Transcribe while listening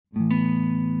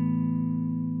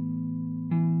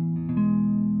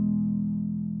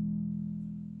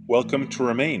Welcome to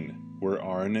Remain. We're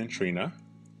Aaron and Trina.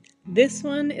 This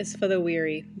one is for the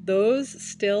weary, those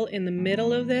still in the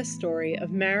middle of their story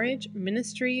of marriage,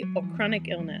 ministry, or chronic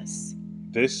illness.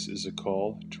 This is a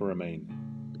call to remain.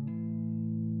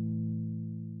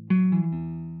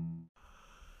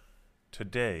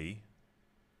 Today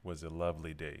was a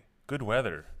lovely day. Good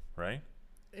weather, right?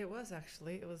 It was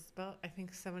actually. It was about, I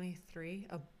think, 73,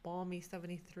 a balmy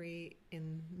 73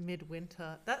 in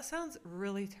midwinter. That sounds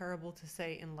really terrible to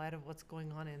say in light of what's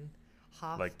going on in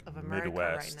half Like of America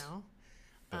Midwest. right now.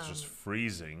 It's just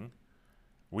freezing.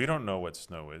 We don't know what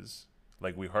snow is.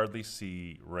 Like, we hardly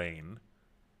see rain.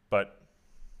 But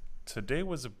today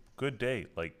was a good day.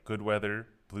 Like, good weather,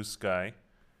 blue sky.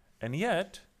 And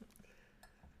yet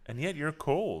you're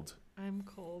cold. I'm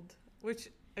cold,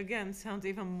 which again sounds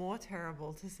even more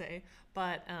terrible to say.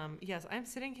 But yes, I'm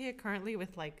sitting here currently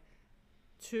with like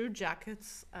two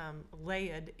jackets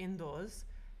layered indoors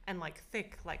and like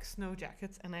thick like snow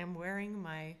jackets, and I'm wearing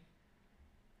my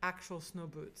actual snow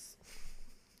boots.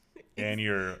 And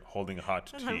you're holding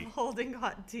hot And I'm tea. holding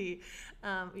hot tea.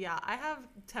 Yeah, I have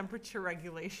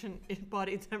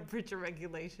body temperature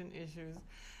regulation issues.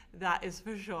 That is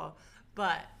for sure.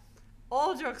 But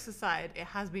all jokes aside, it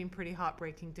has been pretty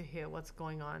heartbreaking to hear what's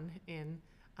going on in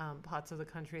parts of the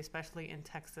country, especially in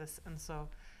Texas. And so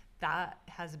that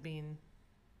has been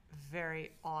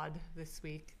very odd this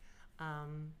week.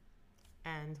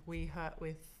 And we hurt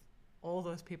with all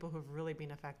those people who've really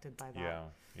been affected by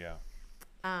that.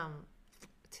 Yeah.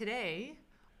 Today,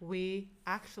 we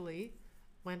actually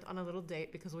went on a little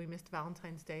date because we missed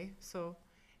Valentine's Day. So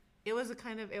it was a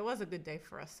good day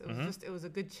for us. It was a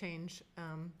good change.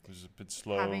 It was a bit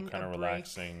slow, Having kind a of break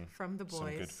relaxing. from the boys.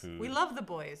 Some good food. We love the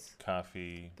boys,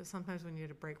 Coffee, but sometimes we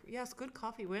need a break. Yes, good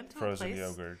coffee. We went to frozen a place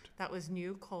yogurt. that was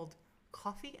new called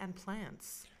Coffee and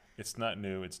Plants. It's not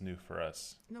new. It's new for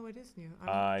us. No, it is new.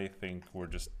 I think we're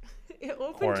just It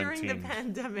opened during the quarantined.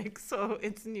 pandemic, so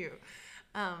it's new.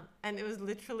 And it was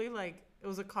literally like, it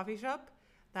was a coffee shop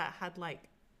that had like,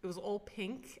 it was all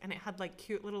pink and it had like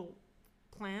cute little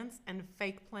plants and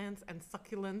fake plants and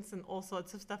succulents and all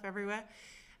sorts of stuff everywhere.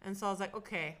 And so I was like,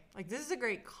 okay, like this is a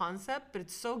great concept, but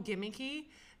it's so gimmicky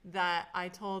that I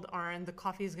told Aaron the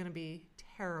coffee is going to be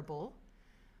terrible.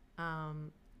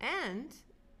 And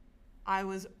I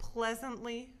was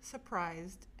pleasantly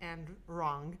surprised and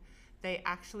wrong. They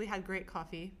actually had great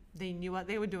coffee. They knew what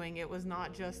they were doing. It was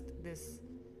not just this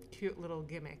cute little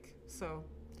gimmick. So,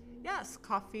 yes,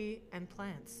 coffee and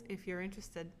plants. If you're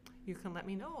interested, you can let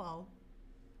me know. I'll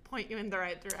point you in the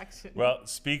right direction. Well,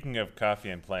 speaking of coffee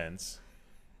and plants,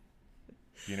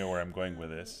 you know where I'm going with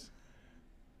this.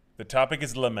 The topic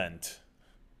is lament.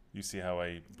 You see how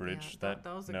I bridged that?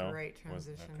 That was a No? great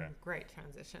transition. Okay. Great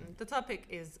transition. The topic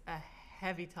is a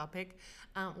heavy topic.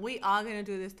 We are going to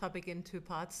do this topic in two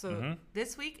parts. So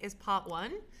this week is part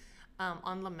one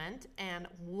on lament. And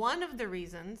one of the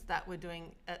reasons that we're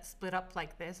doing it split up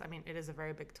like this, I mean, it is a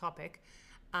very big topic.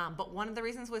 But one of the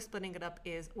reasons we're splitting it up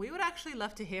is we would actually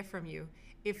love to hear from you.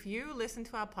 If you listen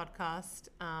to our podcast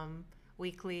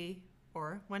weekly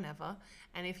or whenever,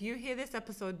 and if you hear this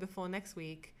episode before next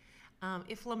week,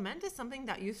 if lament is something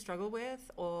that you struggle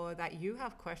with or that you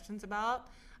have questions about,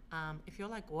 if you're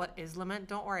like, what is lament?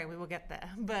 Don't worry, we will get there.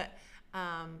 But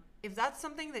if that's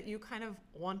something that you kind of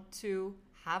want to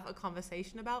have a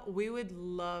conversation about, we would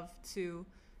love to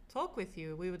talk with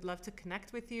you. We would love to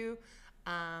connect with you,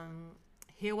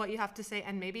 hear what you have to say,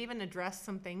 and maybe even address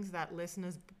some things that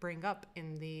listeners bring up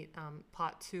in the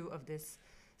part two of this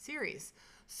series.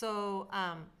 So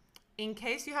in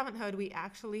case you haven't heard, we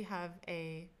actually have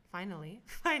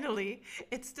finally,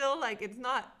 it's still like, it's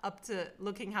not up to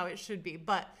looking how it should be,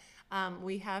 but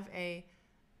we have a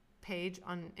page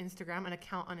on Instagram, an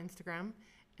account on Instagram,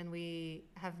 and we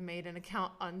have made an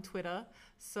account on Twitter.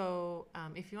 So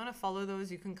if you want to follow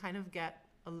those, you can kind of get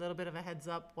a little bit of a heads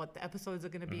up what the episodes are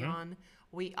going to be on.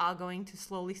 We are going to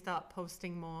slowly start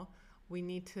posting more. We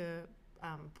need to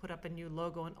put up a new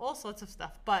logo and all sorts of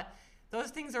stuff, but those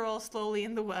things are all slowly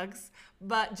in the works.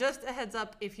 But just a heads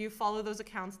up, if you follow those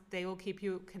accounts, they will keep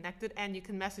you connected, and you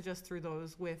can message us through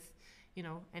those with,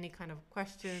 any kind of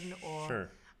question or Sure.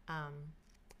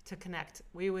 to connect.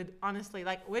 We would honestly,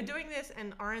 like, we're doing this,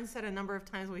 and Aaron said a number of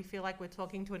times we feel like we're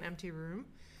talking to an empty room,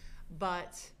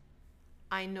 but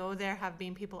I know there have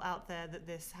been people out there that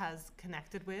this has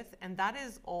connected with, and that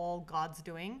is all God's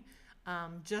doing.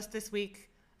 Just this week,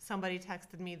 somebody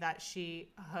texted me that she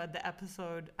heard the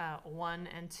episode 1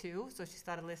 and 2, so she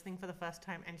started listening for the first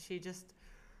time, and she just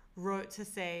wrote to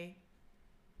say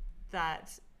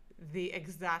that the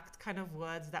exact kind of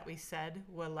words that we said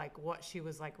were like what she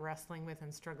was like wrestling with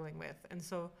and struggling with. And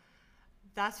so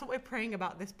that's what we're praying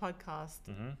about this podcast,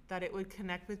 that it would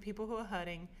connect with people who are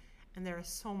hurting. And there are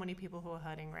so many people who are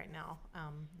hurting right now,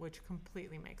 which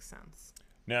completely makes sense.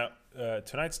 Now,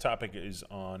 tonight's topic is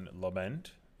on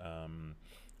lament,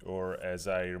 or as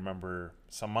I remember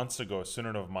some months ago, a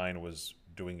student of mine was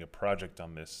doing a project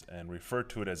on this and referred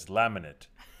to it as laminate,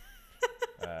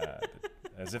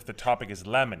 as if the topic is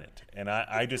laminate. And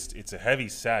I just, it's a heavy,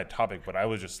 sad topic, but I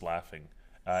was just laughing.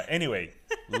 Anyway,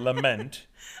 lament.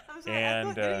 I'm sorry,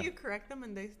 and didn't you correct them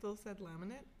and they still said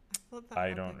laminate?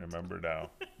 I don't remember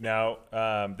now. Now,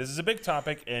 this is a big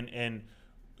topic, and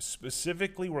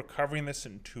specifically we're covering this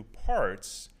in two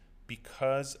parts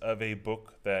because of a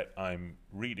book that I'm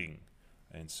reading.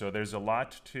 And so there's a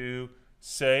lot to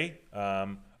say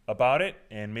about it,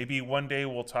 and maybe one day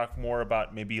we'll talk more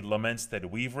about maybe laments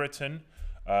that we've written.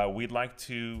 We'd like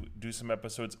to do some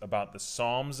episodes about the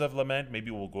Psalms of Lament. Maybe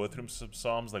we'll go through some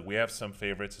Psalms, like we have some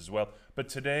favorites as well. But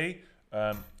today,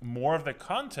 more of the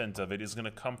content of it is going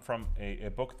to come from a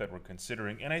book that we're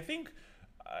considering. And I think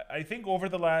over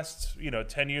the last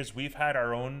 10 years, we've had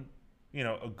our own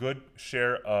a good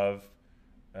share of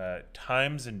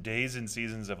times and days and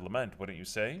seasons of lament. Wouldn't you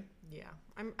say? Yeah,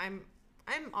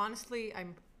 I'm honestly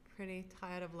pretty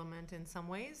tired of lament in some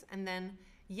ways. And then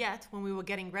yet when we were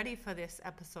getting ready for this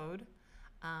episode,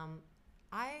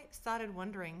 I started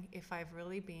wondering if I've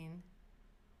really been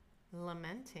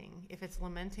lamenting, if it's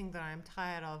lamenting that I'm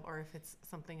tired of, or if it's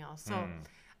something else. So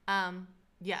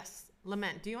yes,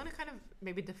 lament. Do you want to kind of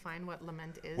maybe define what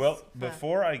lament is? Well,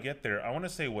 before I get there, I want to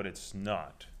say what it's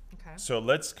not. Okay. So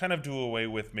let's kind of do away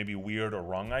with maybe weird or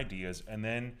wrong ideas, and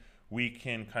then we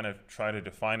can kind of try to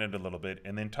define it a little bit,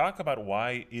 and then talk about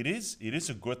why it is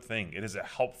a good thing. It is a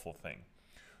helpful thing.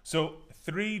 So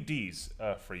 3 Ds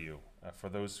for you, for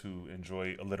those who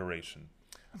enjoy alliteration.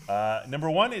 Number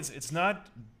 1 is it's not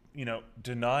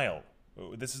denial.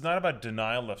 This is not about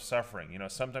denial of suffering.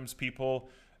 Sometimes people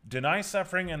deny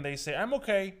suffering and they say, I'm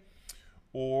okay.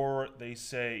 Or they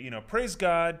say, praise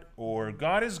God, or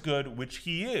God is good, which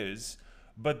he is.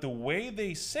 But the way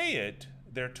they say it,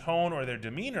 their tone or their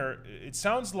demeanor, it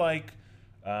sounds like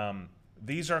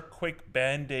these are quick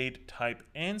Band-Aid type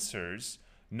answers,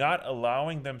 not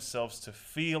allowing themselves to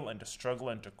feel and to struggle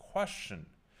and to question.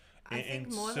 I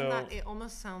think more than that, it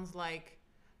almost sounds like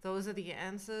those are the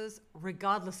answers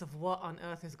regardless of what on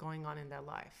earth is going on in their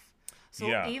life.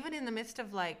 So even in the midst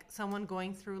of like someone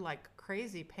going through like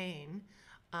crazy pain,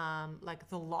 like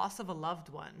the loss of a loved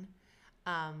one,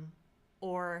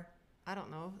 or I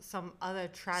don't know, some other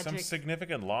tragic, some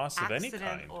significant loss of any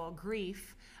kind, or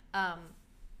grief,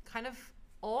 kind of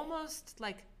almost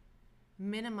like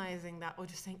minimizing that, or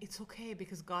just saying it's okay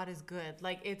because God is good.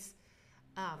 Like it's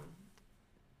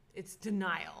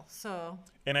denial. So,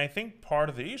 and I think part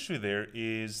of the issue there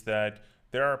is that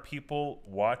there are people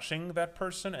watching that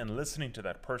person and listening to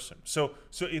that person. So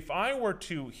if I were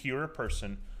to hear a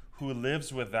person who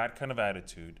lives with that kind of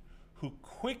attitude, who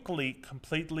quickly,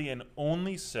 completely, and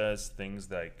only says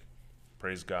things like,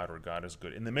 praise God or God is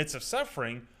good, in the midst of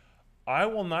suffering, I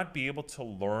will not be able to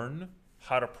learn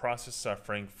how to process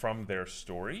suffering from their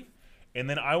story. And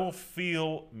then I will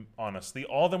feel, honestly,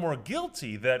 all the more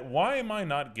guilty that why am I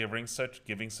not giving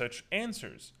such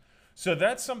answers? So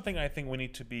that's something I think we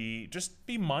need to be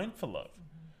mindful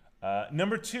of.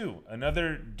 Number 2,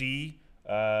 another D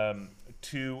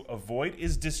to avoid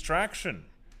is distraction.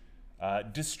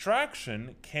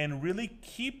 Distraction can really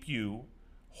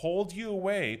hold you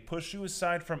away, push you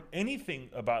aside from anything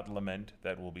about lament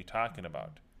that we'll be talking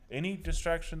about. Any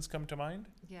distractions come to mind?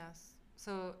 Yes.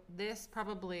 So this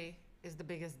probably is the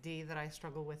biggest D that I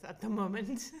struggle with at the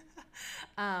moment.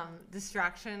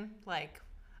 Distraction, like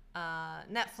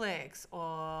Netflix,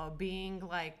 or being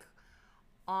like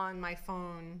on my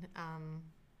phone.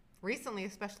 Recently,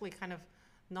 especially kind of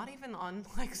not even on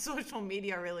like social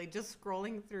media really, just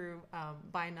scrolling through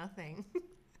Buy Nothing,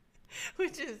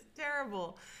 which is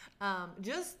terrible.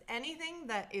 Just anything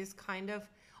that is kind of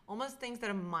almost things that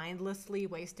are mindlessly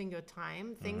wasting your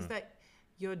time, things that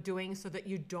you're doing so that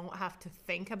you don't have to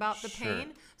think about the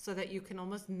pain, so that you can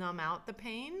almost numb out the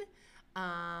pain.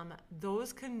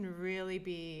 Those can really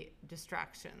be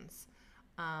distractions.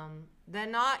 They're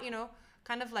not,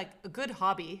 kind of like a good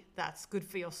hobby that's good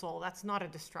for your soul. That's not a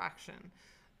distraction.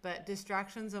 But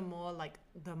distractions are more like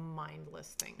the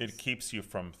mindless things. It keeps you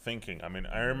from thinking. I mean,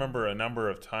 I remember a number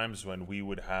of times when we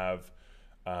would have,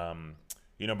 by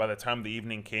the time the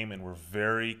evening came and we're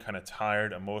very kind of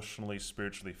tired emotionally,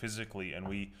 spiritually, physically, and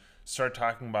we start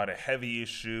talking about a heavy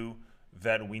issue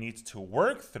that we need to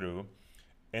work through.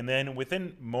 And then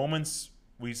within moments,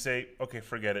 we say, okay,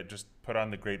 forget it. Just put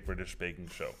on the Great British Baking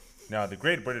Show. Now, the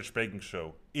Great British Baking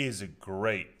Show is a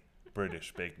great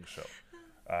British baking show.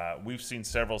 We've seen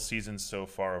several seasons so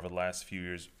far over the last few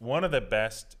years. One of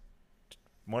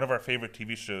our favorite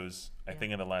TV shows, I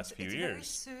think, in the last few years.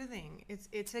 It's very soothing.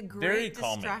 It's a great Very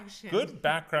calming. distraction. Good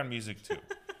background music too.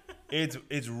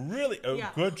 It's really a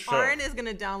good show. Aaron is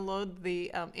gonna download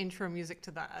the intro music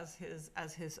to that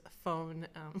as his phone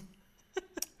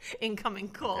incoming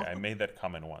call. Okay, I made that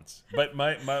comment once. But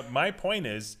my point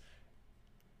is,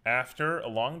 after a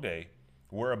long day,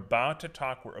 we're about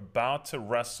to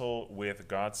wrestle with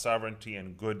God's sovereignty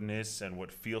and goodness and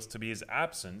what feels to be his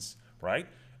absence, right?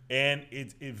 And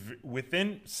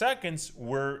within seconds,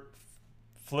 we're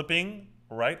flipping,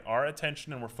 right, our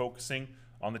attention, and we're focusing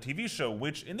on the TV show,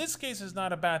 which in this case is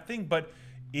not a bad thing, but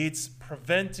it's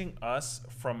preventing us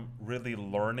from really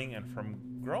learning and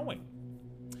from growing.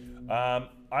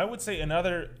 I would say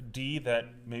another D that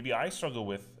maybe I struggle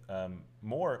with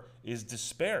more is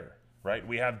despair, right?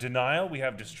 We have denial, we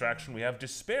have distraction, we have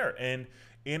despair. And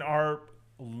in our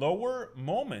lower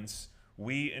moments,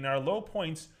 in our low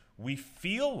points, we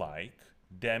feel like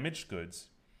damaged goods.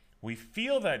 We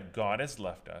feel that God has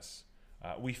left us.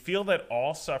 We feel that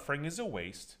all suffering is a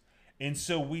waste. And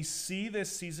so we see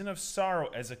this season of sorrow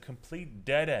as a complete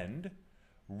dead end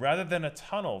rather than a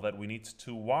tunnel that we need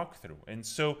to walk through. And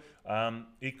so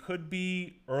it could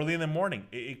be early in the morning.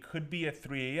 It could be at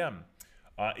 3 a.m.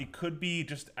 It could be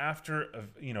just after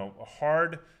a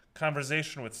hard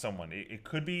conversation with someone. It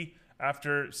could be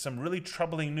after some really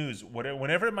troubling news.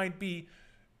 Whenever it might be,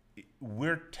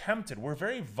 we're tempted. We're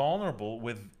very vulnerable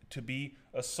to be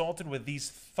assaulted with these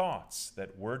thoughts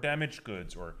that we're damaged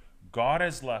goods, or God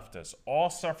has left us, all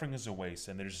suffering is a waste,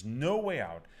 and there's no way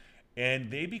out.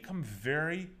 And they become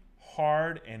very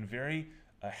hard and very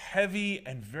heavy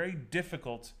and very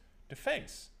difficult to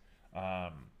face.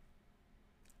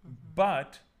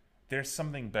 But there's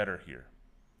something better here.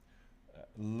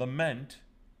 Lament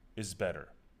is better.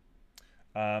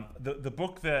 The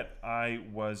book that I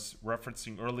was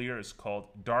referencing earlier is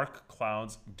called Dark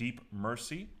Clouds, Deep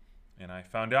Mercy. And I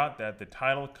found out that the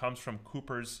title comes from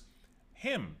Cooper's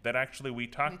hymn that actually we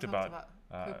talked about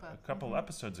a couple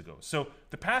episodes ago. So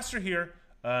the pastor here,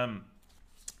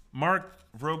 Mark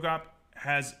Vroegop,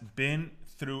 has been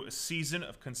through a season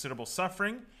of considerable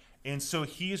suffering. And so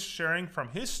he is sharing from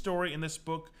his story in this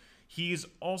book. He is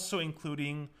also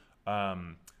including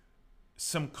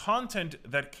some content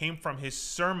that came from his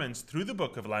sermons through the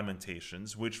book of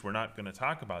Lamentations, which we're not going to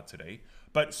talk about today.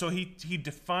 But so he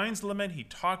defines lament, he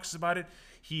talks about it,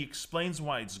 he explains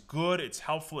why it's good, it's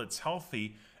helpful, it's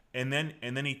healthy, and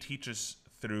then he teaches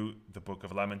through the book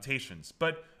of Lamentations.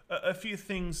 But a few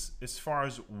things as far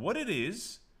as what it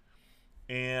is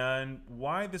and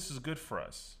why this is good for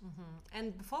us. Mm-hmm.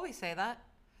 And before we say that,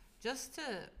 just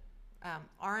to,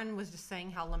 Aaron was just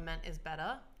saying how lament is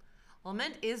better.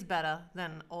 Lament is better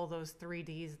than all those 3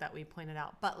 Ds that we pointed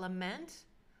out. But lament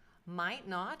might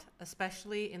not,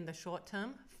 especially in the short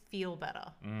term, feel better.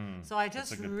 So I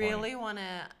just really want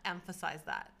to emphasize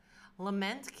that.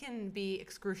 Lament can be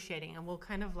excruciating, and we'll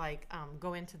kind of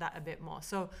go into that a bit more.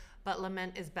 But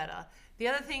lament is better. The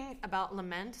other thing about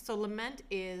lament, so lament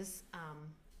is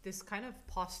this kind of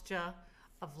posture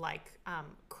of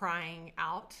crying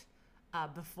out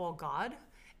before God.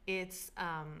 It's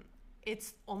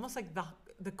almost like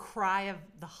the cry of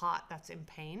the heart that's in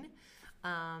pain.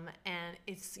 And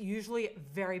it's usually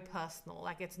very personal.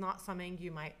 It's not something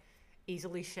you might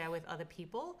easily share with other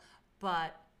people,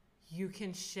 but you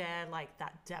can share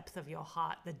that depth of your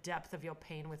heart, the depth of your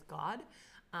pain with God.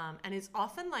 And it's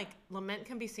often lament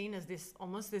can be seen as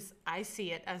I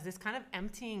see it as this kind of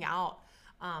emptying out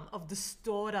of the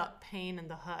stored up pain and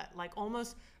the hurt,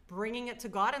 almost bringing it to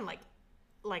God and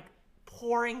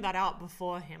pouring that out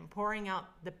before him, pouring out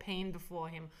the pain before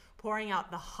him, pouring out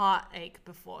the heartache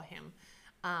before him.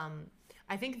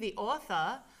 I think the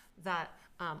author that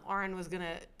Aaron was going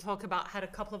to talk about had a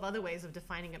couple of other ways of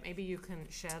defining it. Maybe you can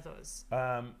share those.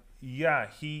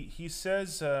 He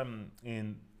says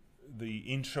in the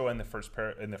intro in the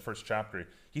first chapter,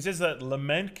 he says that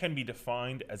lament can be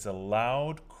defined as a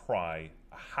loud cry,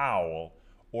 a howl,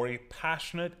 or a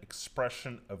passionate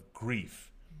expression of grief.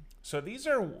 So these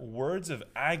are words of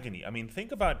agony. I mean,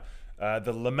 think about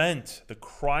the lament, the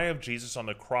cry of Jesus on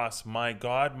the cross, my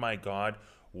God,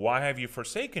 why have you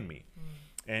forsaken me?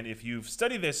 And if you've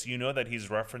studied this, you know that he's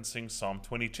referencing Psalm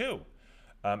 22.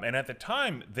 And at the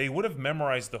time, they would have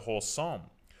memorized the whole psalm.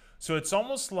 So it's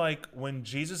almost like when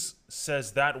Jesus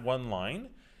says that one line,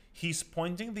 he's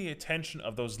pointing the attention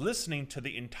of those listening to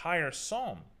the entire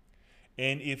psalm.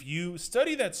 And if you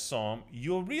study that psalm,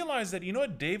 you'll realize that,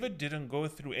 David didn't go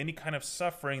through any kind of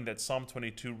suffering that Psalm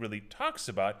 22 really talks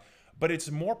about, but it's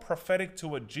more prophetic to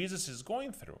what Jesus is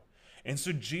going through. And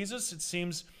so Jesus, it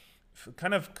seems,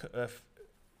 kind of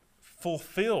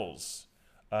fulfills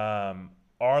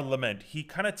our lament. He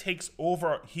kind of takes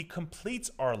over. He completes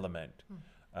our lament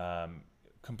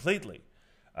completely.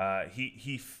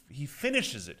 He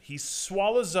finishes it. He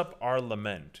swallows up our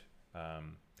lament.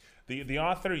 The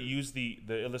author used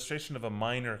the illustration of a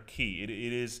minor key. It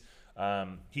is.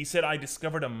 He said, "I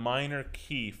discovered a minor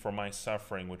key for my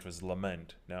suffering, which was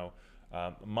lament." Now,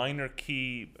 minor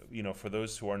key, for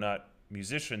those who are not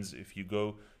musicians, if you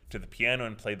go to the piano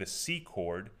and play the C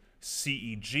chord, C,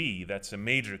 E, G, that's a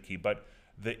major key. But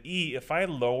the E, if I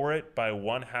lower it by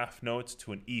 1/2 notes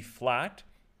to an E flat,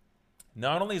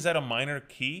 not only is that a minor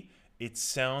key, it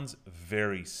sounds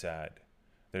very sad.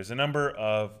 There's a number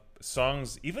of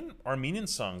songs, even Armenian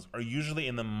songs, are usually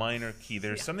in the minor key.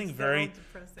 There's something very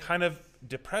kind of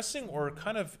depressing or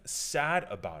kind of sad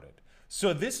about it.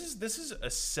 So this is a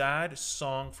sad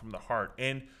song from the heart.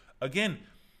 And again,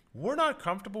 we're not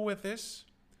comfortable with this.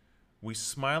 We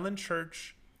smile in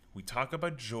church. We talk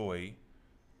about joy.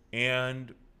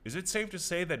 And is it safe to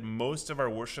say that most of our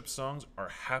worship songs are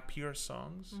happier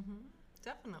songs? Mm-hmm.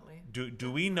 Definitely.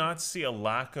 Do we not see a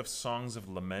lack of songs of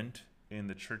lament in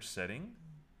the church setting?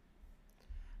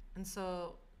 And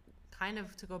so, kind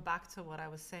of to go back to what I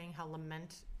was saying, how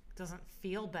lament doesn't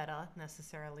feel better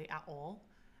necessarily at all.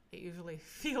 It usually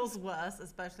feels worse,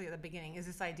 especially at the beginning, is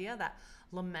this idea that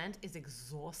lament is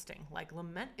exhausting. Like,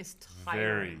 lament is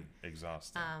tiring. Very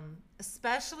exhausting.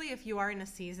 Especially if you are in a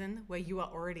season where you are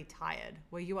already tired,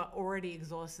 where you are already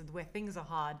exhausted, where things are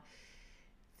hard.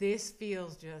 This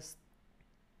feels just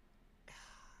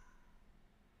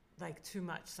like too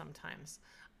much sometimes.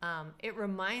 It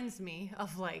reminds me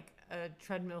of like a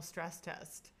treadmill stress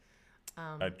test.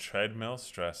 A treadmill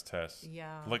stress test.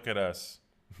 Yeah. Look at us.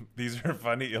 These are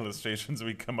funny illustrations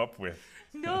we come up with.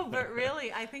 No, but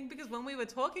really, I think because when we were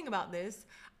talking about this,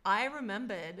 I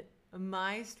remembered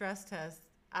my stress test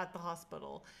at the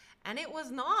hospital. And it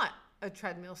was not a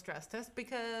treadmill stress test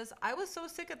because I was so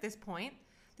sick at this point.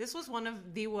 This was one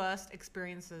of the worst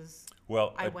experiences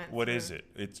I went through. What is it?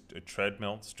 It's a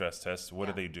treadmill stress test. What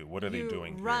do they do? What are they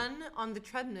doing You run on the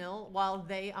treadmill while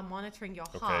they are monitoring your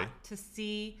heart to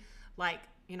see, like,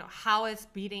 how it's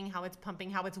beating, how it's pumping,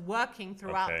 how it's working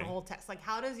throughout the whole test. Like,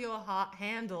 how does your heart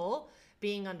handle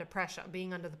being under pressure,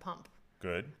 being under the pump?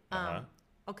 Good.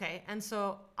 Okay, and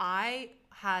so I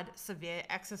had severe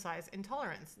exercise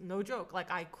intolerance. No joke. Like,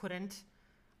 I couldn't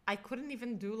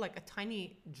even do like a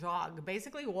tiny jog.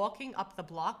 Basically, walking up the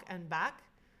block and back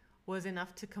was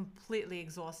enough to completely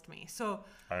exhaust me. So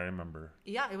I remember.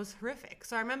 Yeah, it was horrific.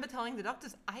 So I remember telling the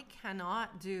doctors, I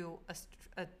cannot do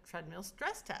a treadmill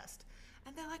stress test.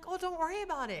 And they're like, oh, don't worry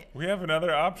about it. We have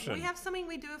another option. We have something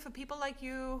we do for people like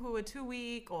you who are too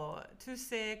weak or too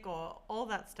sick or all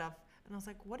that stuff. And I was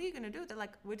like, what are you going to do? They're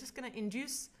like, we're just going to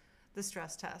induce the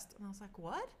stress test. And I was like,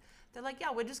 what? They're like,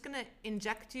 yeah, we're just going to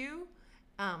inject you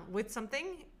with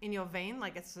something in your vein,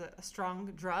 like it's a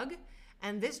strong drug.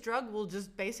 And this drug will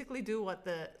just basically do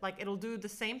it'll do the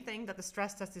same thing that the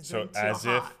stress test is doing to your heart. So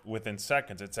as if within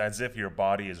seconds, it's as if your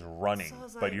body is running,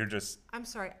 so but you're just I'm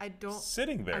sorry, I don't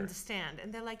sitting there. Understand.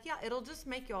 And they're like, yeah, it'll just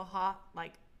make your heart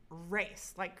like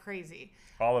race like crazy.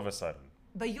 All of a sudden.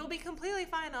 But you'll be completely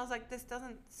fine. I was like, this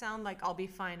doesn't sound like I'll be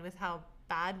fine with how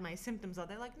bad my symptoms are.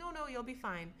 They're like, no, you'll be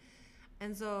fine.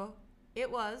 And so it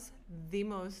was the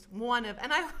most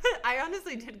and I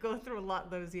honestly did go through a lot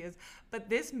those years, but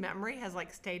this memory has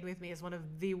like stayed with me as one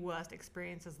of the worst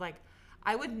experiences. Like,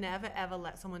 I would never ever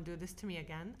let someone do this to me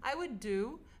again. I would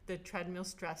do the treadmill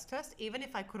stress test even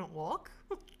if I couldn't walk.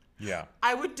 Yeah.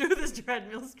 I would do this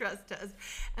treadmill stress test.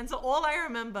 And so all I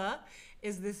remember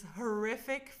is this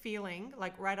horrific feeling,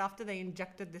 like right after they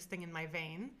injected this thing in my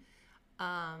vein,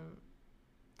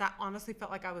 that honestly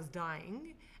felt like I was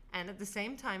dying. And at the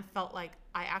same time felt like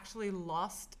I actually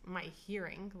lost my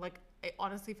hearing. Like, it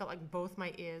honestly felt like both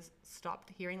my ears stopped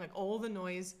hearing. Like, all the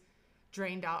noise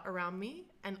drained out around me,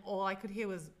 and all I could hear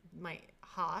was my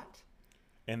heart.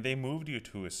 And they moved you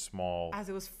to a small as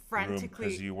it was frantically room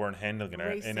because you weren't handling it.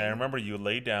 racing. And I remember you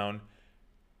lay down,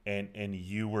 and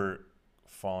you were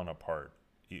falling apart.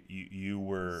 You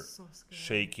were so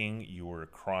shaking. You were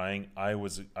crying. I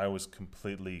was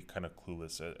completely kind of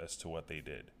clueless as to what they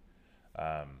did.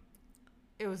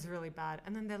 It was really bad.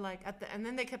 And then they're like, and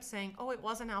then they kept saying, oh, it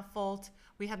wasn't our fault.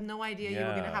 We had no idea you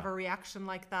were going to have a reaction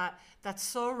like that. That's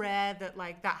so rare that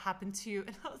like that happened to you.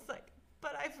 And I was like,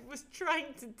 but I was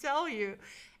trying to tell you.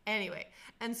 Anyway.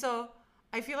 And so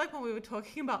I feel like when we were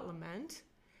talking about lament,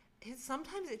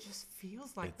 sometimes it just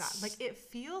feels like that. Like, it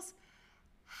feels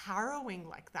harrowing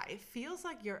like that. It feels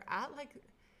like you're at like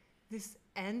this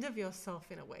end of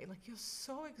yourself in a way. Like, you're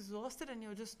so exhausted and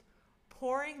you're just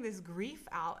pouring this grief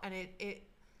out, and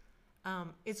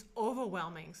it's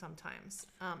overwhelming sometimes.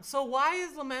 So why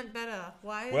is lament better?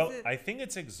 Why is Well, it? I think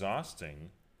it's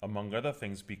exhausting, among other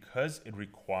things, because it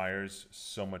requires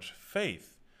so much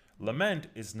faith. Lament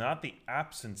is not the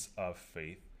absence of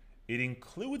faith, it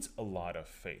includes a lot of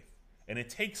faith. And it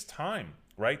takes time,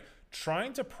 right?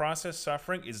 Trying to process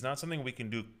suffering is not something we can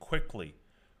do quickly.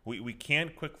 We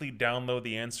can't quickly download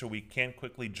the answer. We can't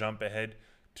quickly jump ahead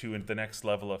to the next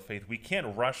level of faith. We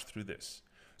can't rush through this.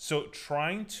 So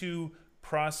trying to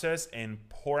process and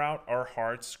pour out our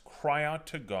hearts, cry out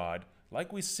to God,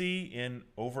 like we see in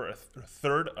over a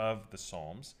third of the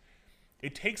Psalms,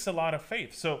 it takes a lot of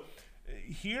faith. So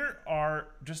here are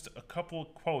just a couple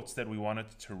quotes that we wanted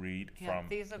to read from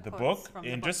these are the quotes book from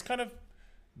the and book. just kind of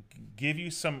give you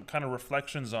some kind of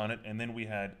reflections on it. And then we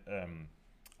had,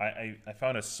 I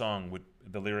found a song with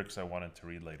the lyrics I wanted to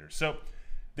read later. So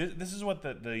this is what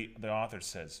the author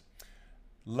says.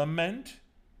 Lament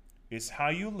is how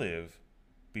you live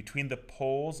between the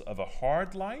poles of a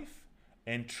hard life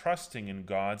and trusting in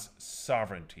God's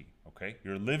sovereignty. Okay?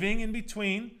 You're living in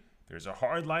between. There's a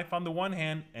hard life on the one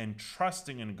hand and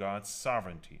trusting in God's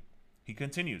sovereignty. He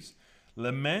continues,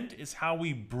 lament is how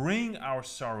we bring our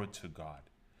sorrow to God.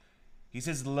 He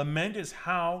says, lament is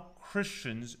how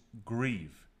Christians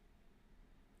grieve.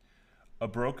 A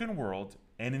broken world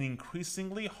and an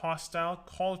increasingly hostile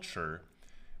culture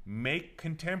make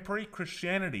contemporary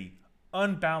Christianity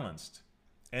unbalanced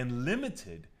and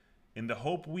limited in the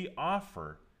hope we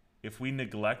offer if we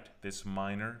neglect this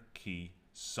minor key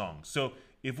song. So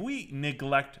if we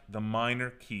neglect the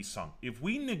minor key song, if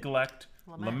we neglect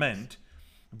lament,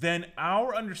 then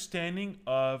our understanding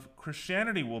of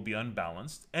Christianity will be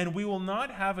unbalanced and we will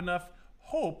not have enough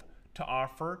hope to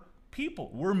offer people.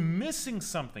 We're missing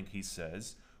something, he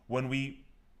says, when we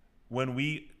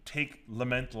take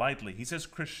lament lightly. He says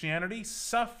Christianity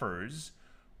suffers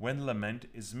when lament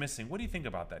is missing. What do you think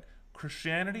about that?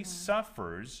 Christianity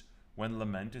suffers when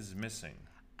lament is missing.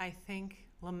 I think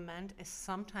lament is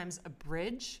sometimes a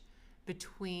bridge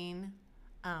between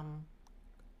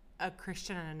a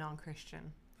Christian and a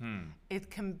non-Christian.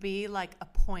 It can be like a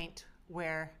point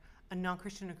where a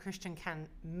non-Christian and a Christian can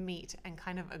meet and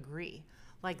kind of agree.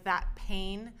 Like that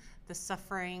pain, the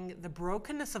suffering, the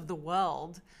brokenness of the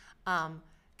world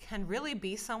can really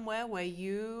be somewhere where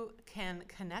you can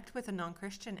connect with a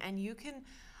non-Christian and you can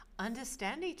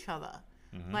understand each other.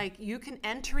 Like you can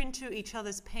enter into each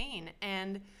other's pain,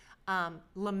 and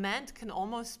lament can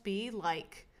almost be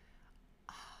like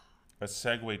a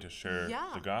segue to share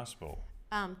the gospel.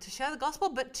 To share the gospel,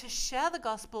 but to share the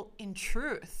gospel in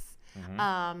truth,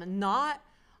 not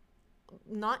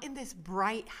in this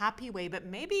bright, happy way, but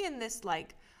maybe in this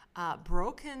like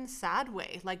broken, sad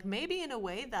way, like maybe in a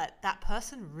way that that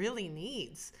person really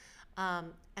needs.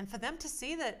 And for them to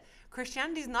see that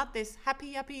Christianity is not this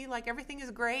happy, yuppie, like everything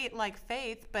is great, like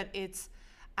faith, but it's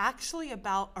actually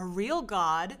about a real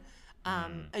God,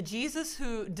 a Jesus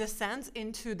who descends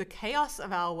into the chaos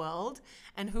of our world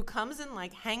and who comes and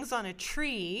like hangs on a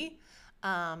tree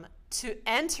to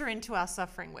enter into our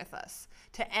suffering with us,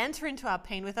 to enter into our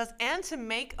pain with us, and to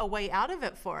make a way out of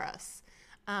it for us.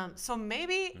 So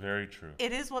maybe very true.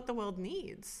 It is what the world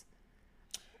needs.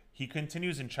 He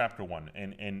continues in chapter 1,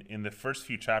 and in the first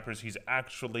few chapters, he's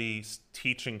actually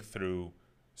teaching through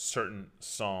certain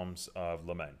psalms of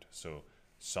lament. So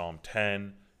Psalm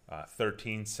 10,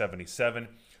 13, 77.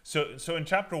 So in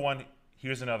chapter 1,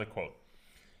 here's another quote.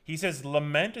 He says,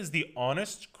 lament is the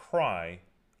honest cry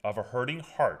of a hurting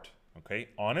heart, okay?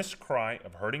 Honest cry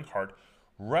of hurting heart,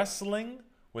 wrestling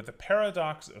with the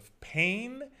paradox of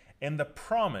pain and the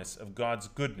promise of God's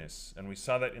goodness. And we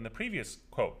saw that in the previous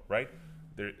quote, right?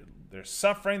 There's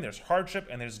suffering, there's hardship,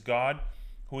 and there's God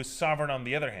who is sovereign on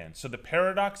the other hand. So the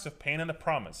paradox of pain and the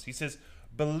promise. He says,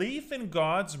 belief in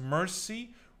God's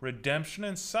mercy, redemption,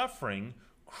 and suffering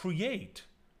create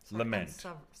lament.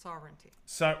 Sovereignty.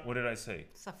 What did I say?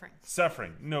 Suffering.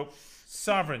 Suffering. No,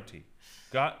 sovereignty.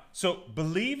 God. So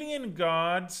believing in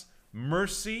God's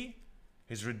mercy,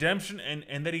 his redemption,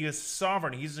 and that he is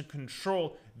sovereign, he's in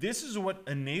control, this is what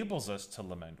enables us to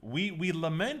lament. We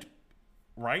lament,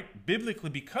 right, biblically,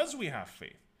 because we have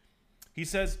faith. He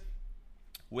says,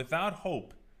 without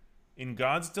hope in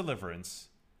God's deliverance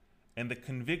and the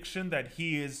conviction that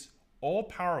he is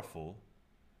all-powerful,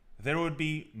 there would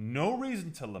be no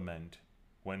reason to lament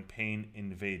when pain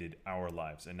invaded our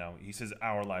lives. And now he says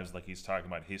our lives like he's talking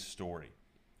about his story,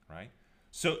 right?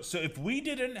 So if we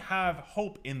didn't have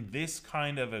hope in this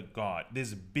kind of a God,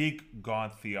 this big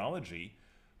God theology,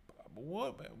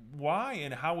 why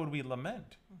and how would we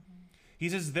lament? He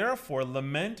says, therefore,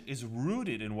 lament is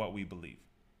rooted in what we believe.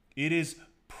 It is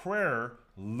prayer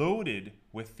loaded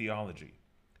with theology.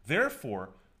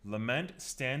 Therefore, lament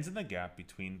stands in the gap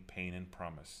between pain and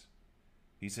promise.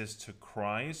 He says to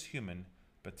cry is human,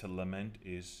 but to lament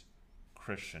is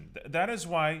Christian. That is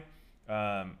why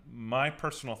my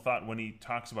personal thought when he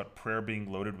talks about prayer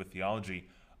being loaded with theology,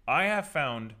 I have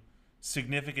found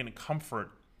significant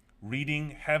comfort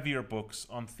reading heavier books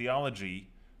on theology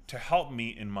to help me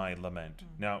in my lament.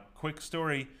 Now, quick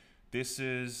story. This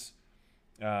is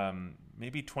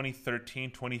maybe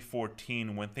 2013,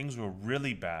 2014, when things were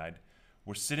really bad.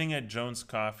 We're sitting at Jones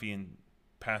Coffee in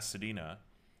Pasadena,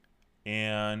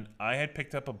 and I had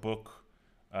picked up a book,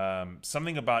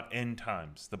 something about end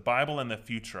times, the Bible and the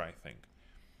future, I think.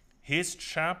 His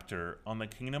chapter on the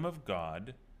kingdom of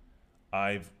God,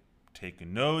 I've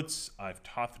taken notes, I've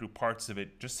taught through parts of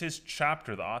it. Just his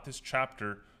chapter, the author's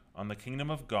chapter on the kingdom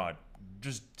of God,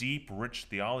 just deep, rich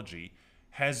theology,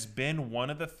 has been one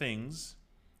of the things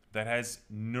that has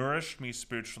nourished me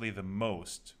spiritually the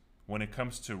most when it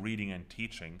comes to reading and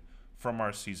teaching from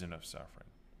our season of suffering.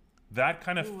 That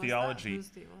kind of theology,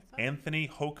 what's that? Anthony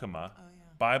Hoekema, Oh, yeah.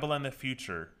 Bible and the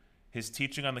Future, his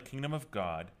teaching on the kingdom of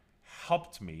God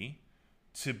helped me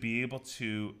to be able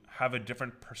to have a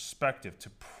different perspective, to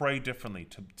pray differently,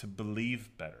 to believe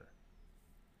better.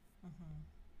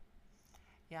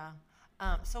 Yeah.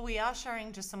 So we are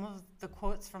sharing just some of the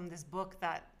quotes from this book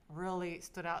that really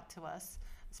stood out to us,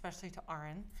 especially to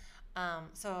Aaron.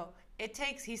 So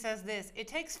he says this, it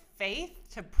takes faith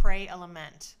to pray a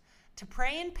lament. To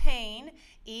pray in pain,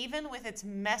 even with its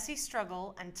messy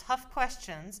struggle and tough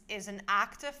questions, is an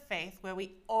act of faith where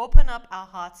we open up our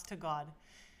hearts to God.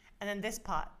 And then this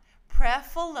part,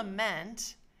 prayerful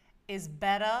lament is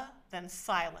better than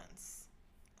silence.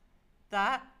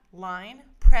 That line,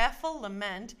 prayerful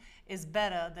lament is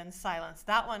better than silence.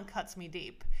 That one cuts me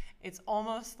deep. It's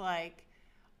almost like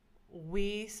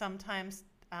we sometimes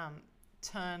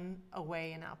turn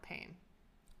away in our pain.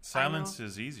 Silence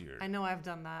is easier. I know I've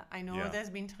done that. I know Yeah.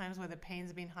 there's been times where the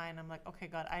pain's been high and I'm like, okay,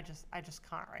 God, I just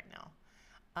can't right now.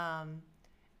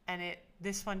 And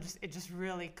this one just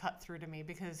really cut through to me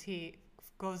because he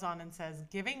goes on and says,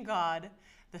 giving God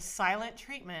the silent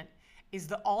treatment is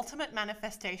the ultimate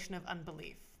manifestation of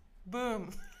unbelief.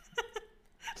 Boom.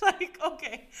 Like,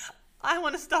 okay, I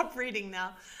want to stop reading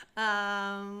now.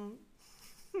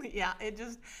 Yeah,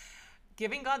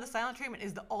 giving God the silent treatment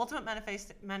is the ultimate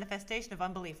manifestation of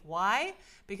unbelief. Why?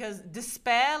 Because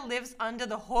despair lives under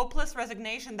the hopeless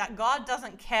resignation that God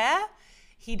doesn't care,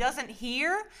 he doesn't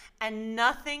hear, and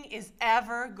nothing is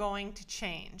ever going to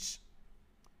change.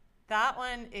 That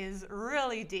one is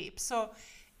really deep. So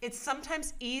it's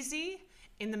sometimes easy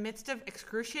in the midst of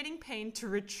excruciating pain to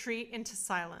retreat into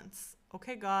silence.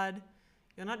 Okay, God,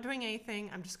 you're not doing anything.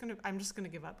 I'm just gonna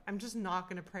give up. I'm just not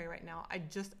gonna pray right now. I'm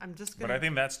just gonna. But I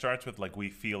think that starts with we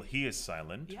feel he is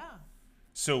silent. Yeah.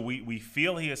 So we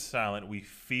feel he is silent. We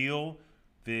feel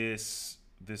this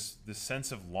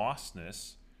sense of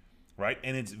lostness, right?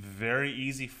 And it's very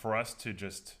easy for us to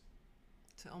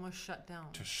almost shut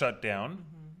down.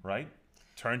 Right?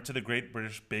 Turn to the Great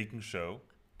British Baking Show.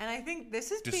 And I think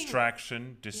this is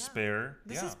distraction, despair.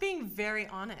 This is being very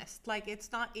honest. Like,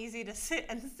 it's not easy to sit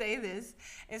and say this.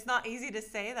 It's not easy to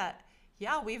say that,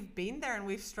 yeah, we've been there and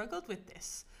we've struggled with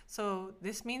this. So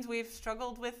this means I've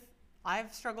struggled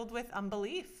with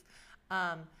unbelief.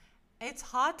 It's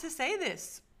hard to say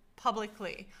this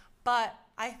publicly, but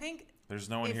I think there's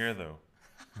no one here though.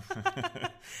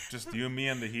 Just you, me,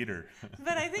 and the heater.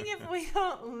 But I think if we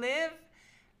don't live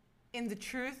in the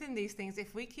truth in these things,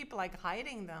 if we keep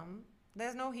hiding them,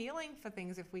 there's no healing for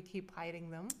things if we keep hiding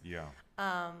them. Yeah.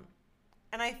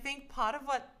 And I think part of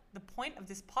what the point of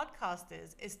this podcast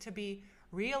is to be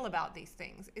real about these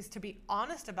things, is to be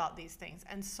honest about these things.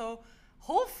 And so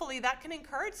hopefully that can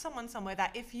encourage someone somewhere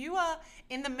that if you are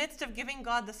in the midst of giving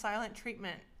God the silent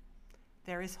treatment,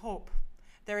 there is hope.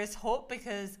 There is hope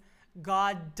because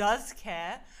God does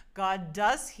care, God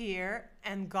does hear,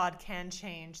 and God can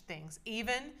change things.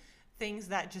 Even things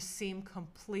that just seem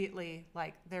completely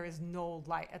like there is no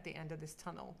light at the end of this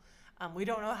tunnel. We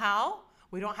don't know how,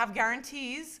 we don't have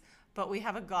guarantees, but we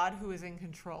have a God who is in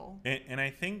control. And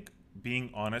I think being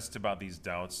honest about these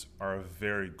doubts are a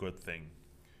very good thing,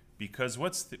 because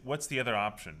what's the other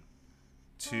option?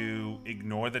 To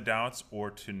ignore the doubts or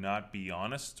to not be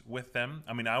honest with them?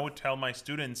 I mean, I would tell my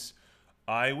students,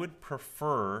 I would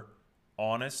prefer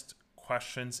honest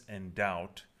questions and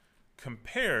doubt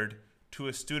compared to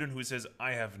a student who says,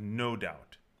 I have no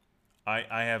doubt.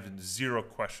 I have zero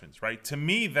questions, right? To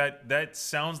me, that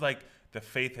sounds like the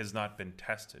faith has not been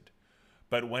tested.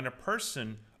 But when a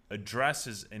person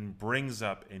addresses and brings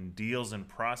up and deals and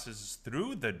processes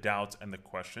through the doubts and the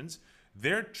questions,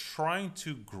 They're trying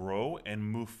to grow and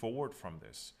move forward from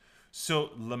this.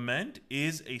 So lament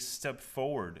is a step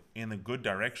forward in a good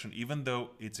direction, even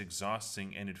though it's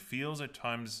exhausting and it feels at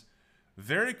times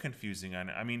very confusing.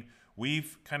 And I mean,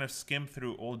 we've kind of skimmed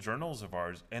through old journals of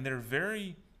ours, and they're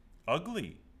very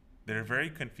ugly. They're very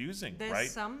confusing, There's right?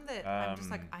 some that I'm just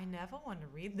like, I never want to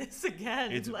read this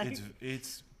again. It's like,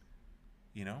 it's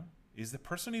you know, is the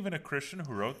person even a Christian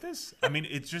who wrote this? I mean,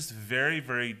 it's just very,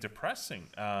 very depressing.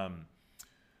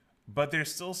 But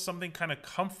there's still something kind of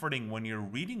comforting when you're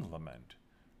reading lament,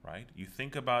 right? You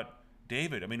think about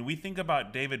David. I mean, we think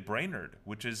about David Brainerd,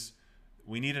 which is,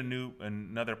 we need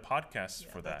another podcast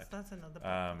for that. That's another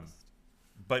podcast.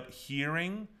 But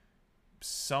hearing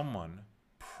someone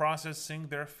processing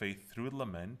their faith through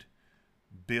lament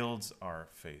builds our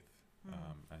faith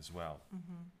as well.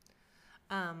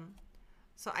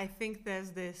 So I think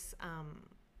there's this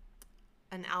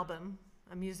an album,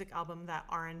 a music album that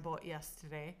Aaron bought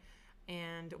yesterday,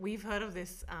 and we've heard of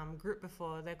this group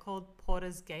before. They're called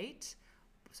Porter's Gate.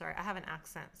 Sorry, I have an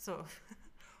accent, so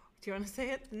do you want to say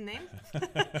it, the name?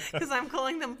 Because I'm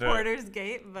calling them Porter's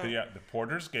Gate. But the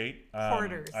Porter's Gate.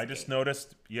 I just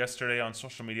noticed yesterday on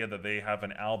social media that they have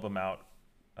an album out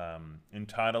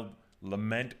entitled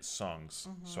Lament Songs.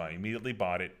 So I immediately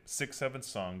bought it. 6-7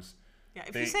 songs. Yeah,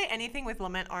 if you say anything with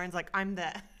lament, Aaron's like, I'm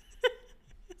there.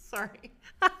 Sorry.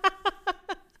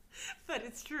 But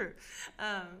it's true.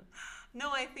 No,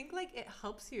 I think like it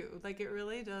helps you. Like it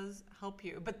really does help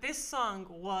you. But this song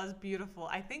was beautiful.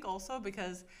 I think also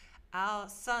because our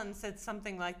son said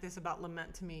something like this about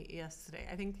lament to me yesterday.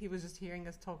 I think he was just hearing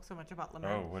us talk so much about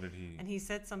lament. Oh, what did he? And he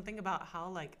said something about how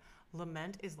like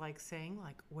lament is like saying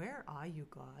like, where are you,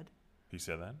 God? He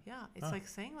said that? Yeah, it's like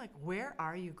saying like, where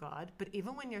are you, God? But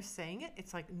even when you're saying it,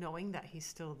 it's like knowing that he's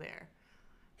still there.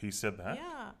 He said that?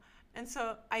 Yeah. And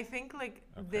so I think like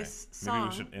this song. Maybe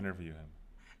we should interview him.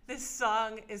 This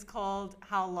song is called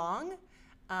How Long?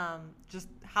 Just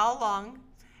How Long?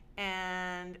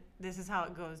 And this is how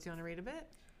it goes. Do you want to read a bit?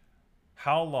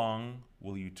 How long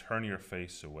will you turn your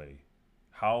face away?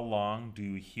 How long do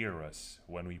you hear us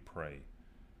when we pray?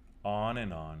 On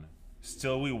and on.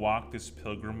 Still we walk this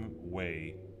pilgrim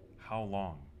way. How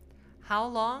long? How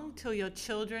long till your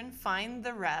children find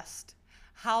the rest?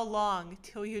 How long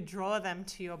till you draw them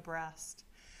to your breast?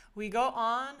 We go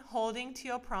on holding to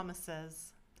your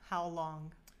promises. How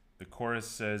long? The chorus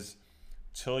says,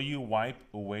 till you wipe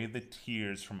away the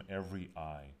tears from every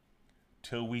eye,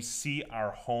 till we see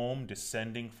our home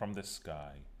descending from the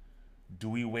sky. Do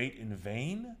we wait in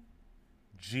vain?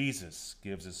 Jesus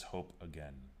gives us hope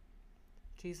again.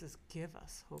 Jesus, give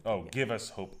us hope Oh, again. give us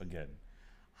hope again.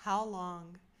 How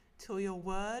long till your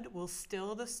word will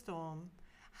still the storm?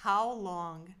 How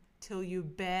long till you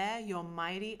bear your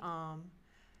mighty arm?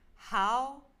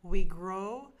 How we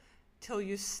grow till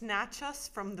you snatch us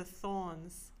from the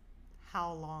thorns?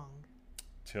 How long?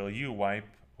 Till you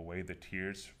wipe away the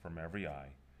tears from every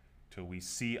eye, till we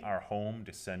see our home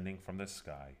descending from the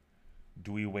sky.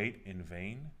 Do we wait in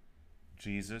vain?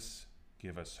 Jesus,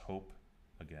 give us hope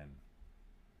again.